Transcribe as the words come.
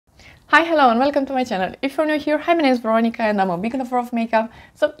Hi, hello and welcome to my channel. If you're new here, hi, my name is Veronica and I'm a big lover of makeup.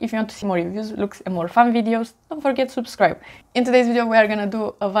 So if you want to see more reviews, looks and more fun videos, don't forget to subscribe. In today's video we are gonna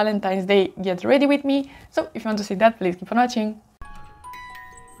do a Valentine's Day get ready with me. So if you want to see that, please keep on watching.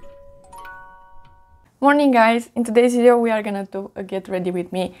 Morning guys, in today's video we are gonna do a get ready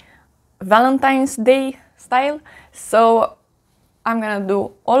with me Valentine's Day style. So I'm gonna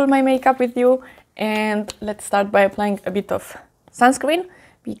do all my makeup with you and let's start by applying a bit of sunscreen,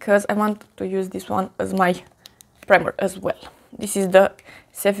 because I want to use this one as my primer as well. This is the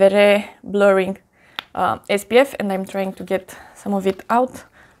Sephora blurring SPF and I'm trying to get some of it out.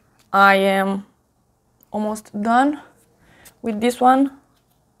 I am almost done with this one,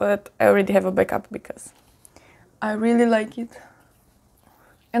 but I already have a backup because I really like it.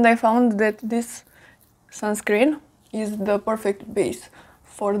 And I found that this sunscreen is the perfect base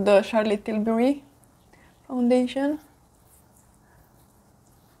for the Charlotte Tilbury foundation.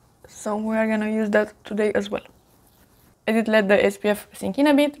 So we are gonna use that today as well. I did let the SPF sink in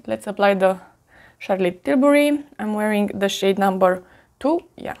a bit. Let's apply the Charlotte Tilbury. I'm wearing the shade number 2,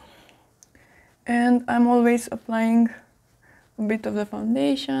 yeah. And I'm always applying a bit of the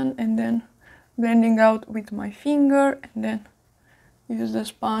foundation and then blending out with my finger and then use the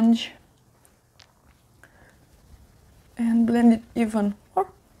sponge and blend it even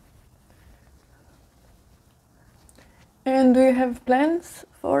more. And do you have plans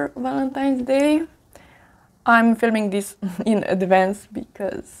for Valentine's Day? I'm filming this in advance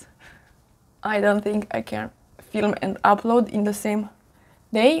because I don't think I can film and upload in the same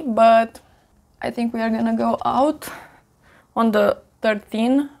day, but I think we are gonna go out on the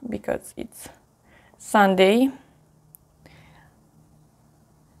 13th because it's Sunday,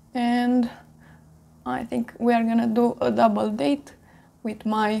 and I think we are gonna do a double date with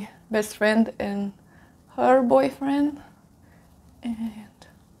my best friend and her boyfriend, and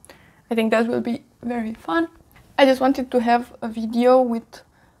I think that will be very fun. I just wanted to have a video with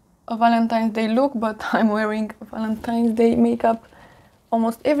a Valentine's Day look, but I'm wearing Valentine's Day makeup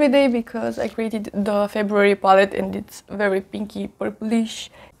almost every day because I created the February palette and it's very pinky purplish.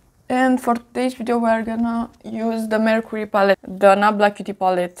 And for today's video we are gonna use the Mercury palette, the Nabla Cutie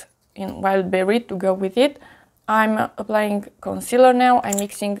palette in Wild Berry to go with it. I'm applying concealer now. I'm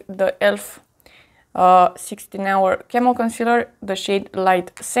mixing the e.l.f. 16-hour camo concealer, the shade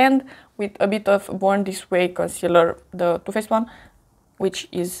Light Sand, with a bit of Born This Way concealer, the Too Faced one, which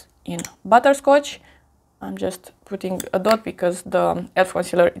is in Butterscotch. I'm just putting a dot because the e.l.f.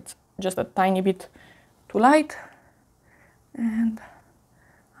 concealer it's just a tiny bit too light, and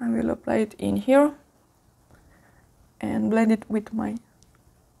I will apply it in here and blend it with my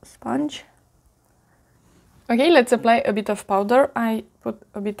sponge. Okay, let's apply a bit of powder. I put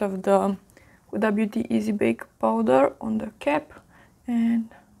a bit of the Huda Beauty Easy Bake powder on the cap and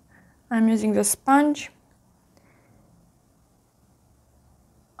I'm using the sponge.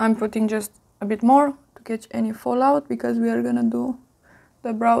 I'm putting just a bit more to catch any fallout because we are gonna do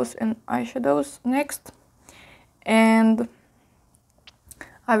the brows and eyeshadows next. And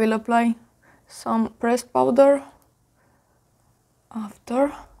I will apply some pressed powder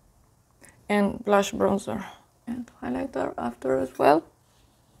after and blush, bronzer and highlighter after as well.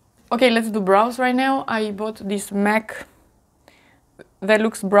 Okay, let's do brows right now. I bought this MAC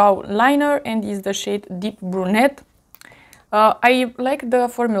Veluxe brow liner and is the shade Deep Brunette. I like the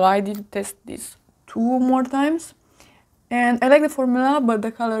formula. I did test this 2 more times and I like the formula, but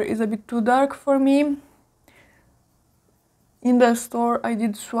the color is a bit too dark for me. In the store I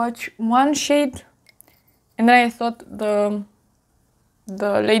did swatch one shade and then I thought the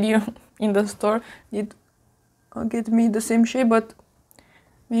lady in the store did get me the same shade, but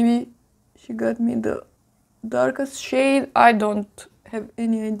maybe she got me the darkest shade. I don't have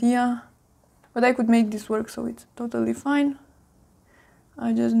any idea, but I could make this work, so it's totally fine.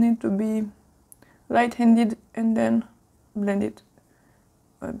 I just need to be right-handed and then blend it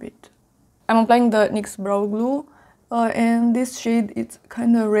a bit. I'm applying the NYX brow glue and this shade it's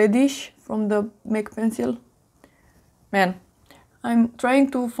kind of reddish from the MAC pencil. Man, I'm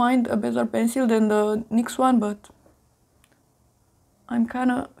trying to find a better pencil than the NYX one, but I'm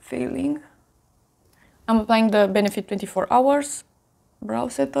kind of failing. I'm applying the Benefit 24 Hours brow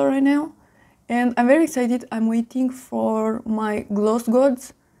setter right now. And I'm very excited. I'm waiting for my Gloss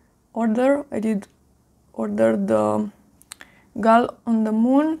Gods order. I did order the Gal on the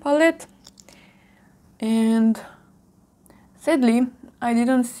Moon palette. And sadly, I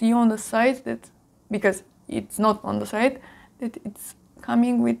didn't see on the site that, because it's not on the site, that it's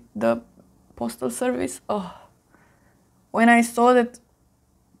coming with the postal service. Oh. When I saw that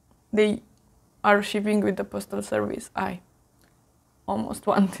they are shipping with the postal service, almost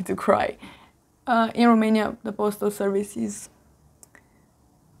wanted to cry. In Romania, the postal service is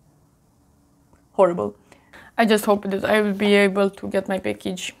horrible. I just hope that I will be able to get my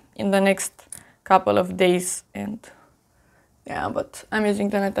package in the next couple of days, and yeah, but I'm using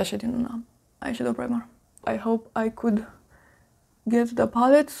the Natasha Denona eyeshadow primer. I hope I could get the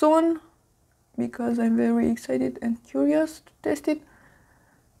palette soon, because I'm very excited and curious to test it.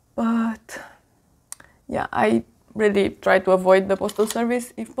 But yeah, I really try to avoid the postal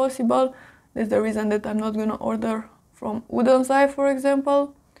service if possible. That's the reason that I'm not gonna order from Udon's Eye, for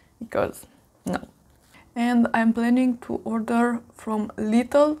example, because no. And I'm planning to order from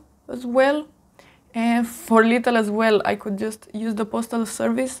Little as well. And for Little as well, I could just use the postal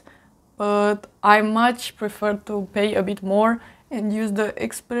service, but I much prefer to pay a bit more and use the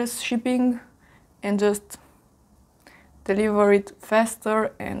express shipping and just deliver it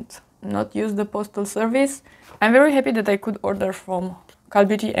faster and not use the postal service. I'm very happy that I could order from Kohl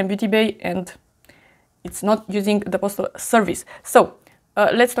Beauty and Beauty Bay and it's not using the postal service. So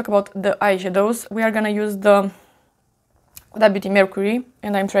let's talk about the eyeshadows. We are gonna use the Huda Beauty Mercury,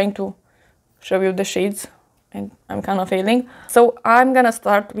 and I'm trying to show you the shades and I'm kind of failing. So I'm gonna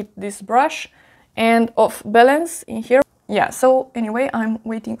start with this brush and off balance in here. Yeah, so anyway, I'm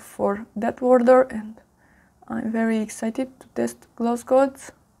waiting for that order and I'm very excited to test Gloss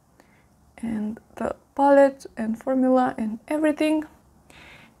Gods and the palette and formula and everything.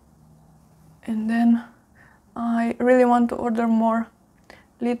 And then I really want to order more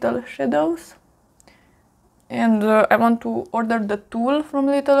Little shadows. And I want to order the tool from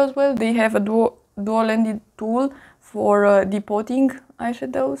Little as well. They have a dual-ended tool for depotting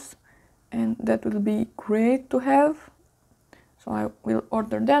eyeshadows, and that will be great to have. So I will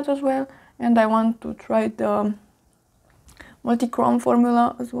order that as well. And I want to try the multi-chrome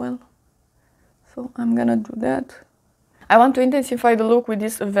formula as well. So I'm gonna do that. I want to intensify the look with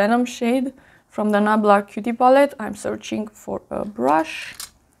this Venom shade from the Nabla Cutie palette. I'm searching for a brush.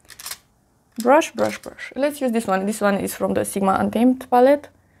 Brush. Let's use this one. This one is from the Sigma Untamed palette.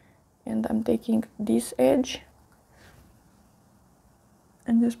 And I'm taking this edge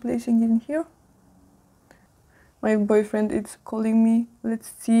and just placing it in here. My boyfriend is calling me.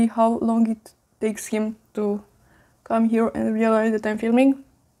 Let's see how long it takes him to come here and realize that I'm filming.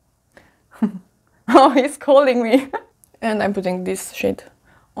 Oh, he's calling me. And I'm putting this shade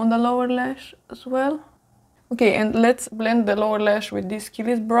on the lower lash as well. Okay, and let's blend the lower lash with this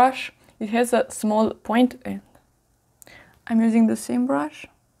Killis brush. It has a small point and I'm using the same brush.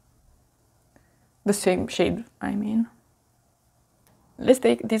 The same shade, I mean. Let's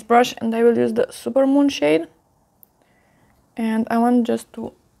take this brush and I will use the Supermoon shade. And I want just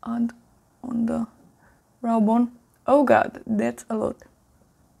to add on the brow bone. Oh god, that's a lot.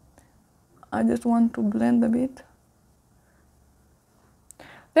 I just want to blend a bit.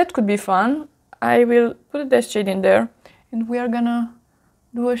 That could be fun. I will put that shade in there. And we are gonna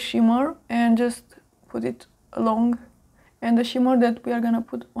do a shimmer and just put it along. And the shimmer that we are gonna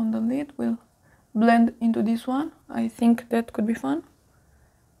put on the lid will blend into this one. I think that could be fun.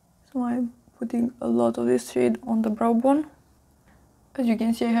 So I'm putting a lot of this shade on the brow bone. As you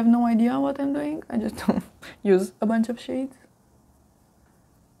can see, I have no idea what I'm doing. I just use a bunch of shades.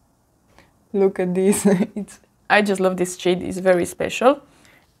 Look at this. I just love this shade. It's very special.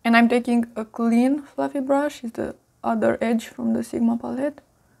 And I'm taking a clean fluffy brush. It's the other edge from the Sigma palette.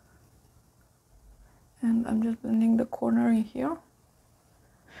 And I'm just blending the corner in here.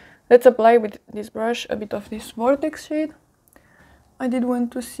 Let's apply with this brush a bit of this Vortex shade. I did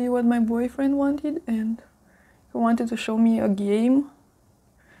want to see what my boyfriend wanted, and he wanted to show me a game.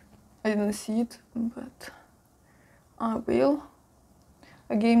 I didn't see it, but I will.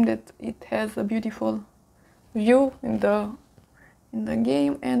 A game that it has a beautiful view in the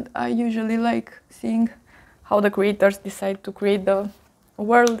game, and I usually like seeing how the creators decide to create the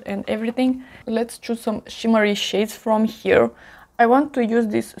world and everything. Let's choose some shimmery shades from here. I want to use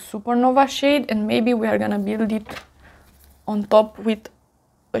this Supernova shade, and maybe we are gonna build it on top with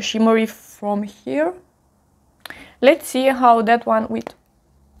a shimmery from here. Let's see how that one with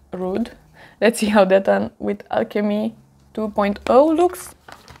Rude. Let's see how that one with Alchemy 2.0 looks.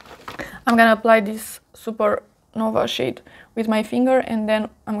 I'm gonna apply this Supernova shade with my finger, and then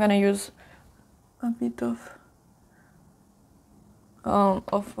I'm gonna use a bit of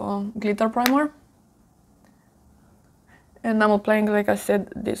glitter primer. And I'm applying, like I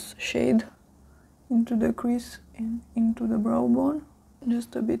said, this shade into the crease and into the brow bone.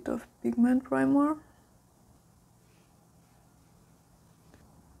 Just a bit of pigment primer.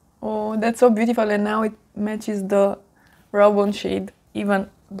 Oh, that's so beautiful, and now it matches the brow bone shade even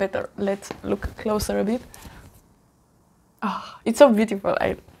better. Let's look closer a bit. Oh, it's so beautiful.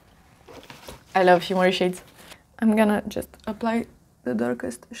 I love shimmery shades. I'm gonna just apply the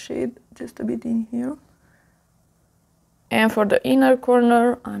darkest shade just a bit in here. And for the inner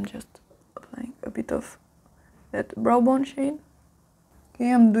corner, I'm just applying a bit of that brow bone shade.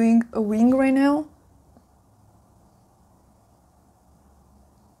 Okay, I'm doing a wing right now.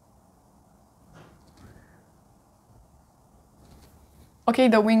 Okay,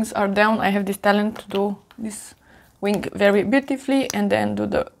 the wings are down. I have this talent to do this wing very beautifully and then do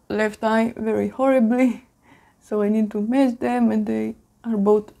the left eye very horribly. So I need to match them and they are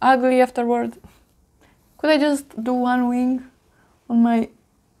both ugly afterwards. Could I just do one wing on my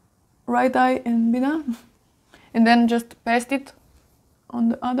right eye and be done? And then just paste it on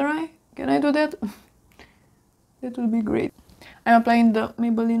the other eye? Can I do that? That would be great. I'm applying the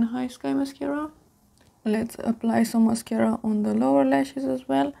Maybelline High Sky Mascara. Let's apply some mascara on the lower lashes as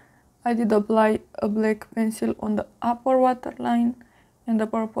well. I did apply a black pencil on the upper waterline and the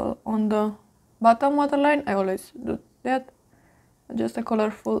purple on the bottom waterline. I always do that. Just a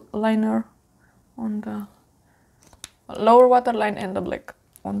colorful liner on the lower waterline and the black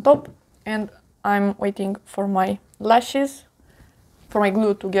on top. And I'm waiting for my lashes, for my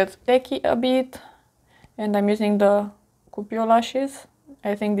glue to get tacky a bit. And I'm using the Cupio lashes.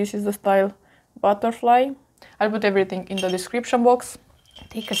 I think this is the style Butterfly. I'll put everything in the description box.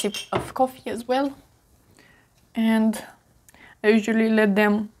 Take a sip of coffee as well. And I usually let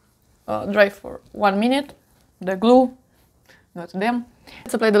them dry for 1 minute. The glue, not them.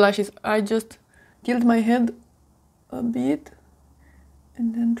 Let's apply the lashes. I just tilt my head a bit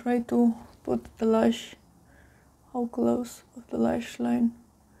and then try to put the lash how close of the lash line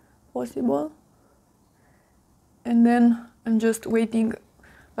possible. And then I'm just waiting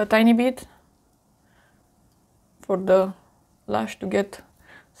a tiny bit for the lash to get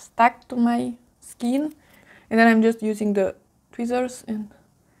stuck to my skin. And then I'm just using the tweezers and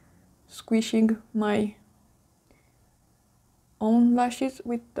squishing my own lashes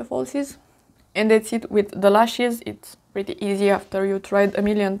with the falsies. And that's it with the lashes. It's pretty easy after you tried a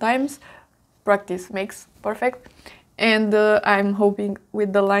million times. Practice makes perfect. And I'm hoping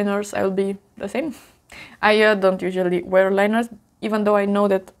with the liners I'll be the same. I don't usually wear liners, even though I know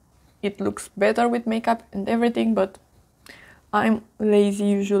that it looks better with makeup and everything, but I'm lazy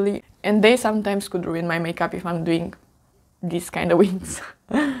usually. And they sometimes could ruin my makeup if I'm doing these kind of wings.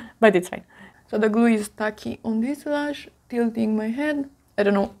 But it's fine. So the glue is tacky on this lash, tilting my head. I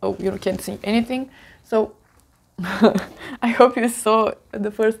don't know, oh, you can't see anything. So I hope you saw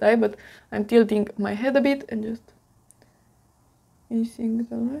the first eye, but I'm tilting my head a bit and just piecing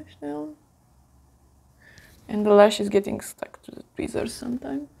the lash down. And the lash is getting stuck to the tweezers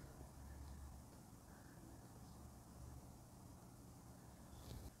sometimes.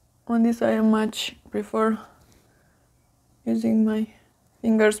 On this I much prefer using my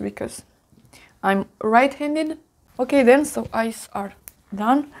fingers because I'm right-handed. Okay then, so eyes are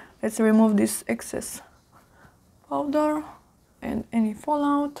done. Let's remove this excess powder and any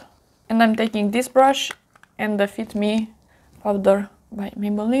fallout. And I'm taking this brush and the Fit Me powder by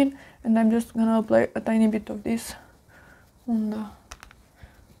Maybelline, and I'm just gonna apply a tiny bit of this on the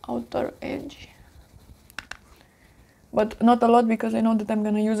outer edge. But not a lot because I know that I'm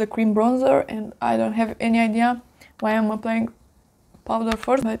gonna use a cream bronzer and I don't have any idea why I'm applying powder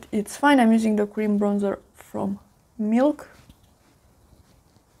first, but it's fine. I'm using the cream bronzer from Milk.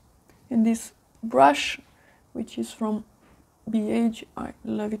 And this brush, which is from beige, I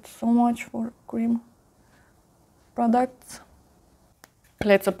love it so much for cream products.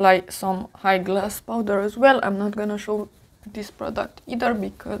 Let's apply some high glass powder as well. I'm not gonna show this product either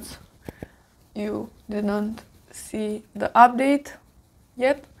because you didn't see the update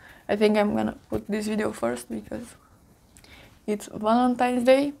yet. I think I'm gonna put this video first because it's Valentine's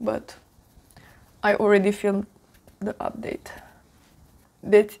Day, but I already filmed the update.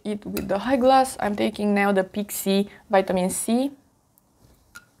 That's it with the high glass. I'm taking now the Pixi Vitamin C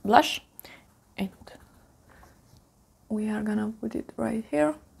blush and we are gonna put it right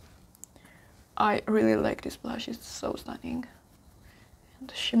here. I really like this blush, it's so stunning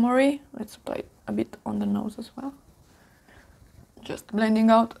and shimmery. Let's apply a bit on the nose as well. Just blending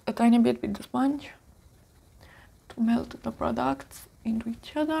out a tiny bit with the sponge to melt the products into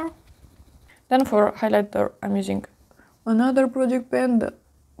each other. Then for highlighter I'm using another project pen, the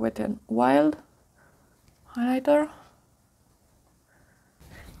Wet n Wild highlighter.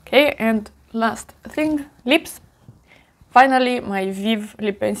 Okay, and last thing, lips. Finally, my Viv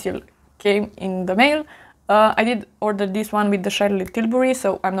lip pencil came in the mail. I did order this one with the Charlotte Tilbury,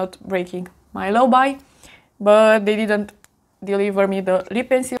 so I'm not breaking my low buy, but they didn't deliver me the lip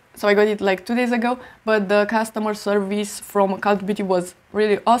pencil. so I got it like 2 days ago, but the customer service from Huda Beauty was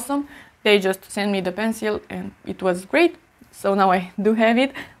really awesome. They just sent me the pencil and it was great. So now I do have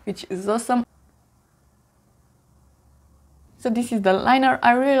it, which is awesome. So this is the liner.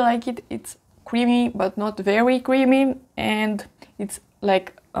 I really like it. It's creamy, but not very creamy, and it's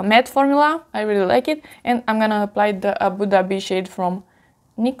like a matte formula. I really like it. And I'm gonna apply the Abu Dhabi shade from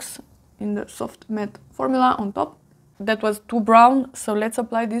NYX in the soft matte formula on top. That was too brown, so let's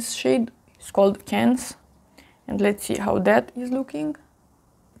apply this shade. It's called Cans, and let's see how that is looking.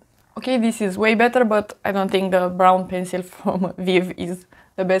 Okay, this is way better, but I don't think the brown pencil from Viv is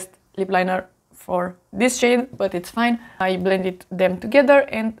the best lip liner for this shade, but it's fine. I blended them together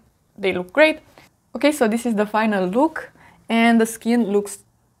and they look great. Okay, so this is the final look, and the skin looks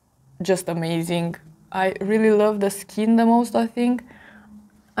just amazing. I really love the skin the most, I think.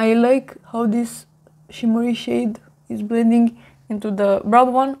 I like how this shimmery shade is blending into the brow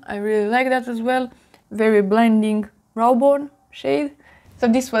bone. I really like that as well. Very blending brow bone shade. So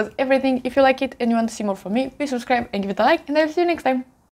this was everything. If you like it and you want to see more from me, please subscribe and give it a like, and I'll see you next time.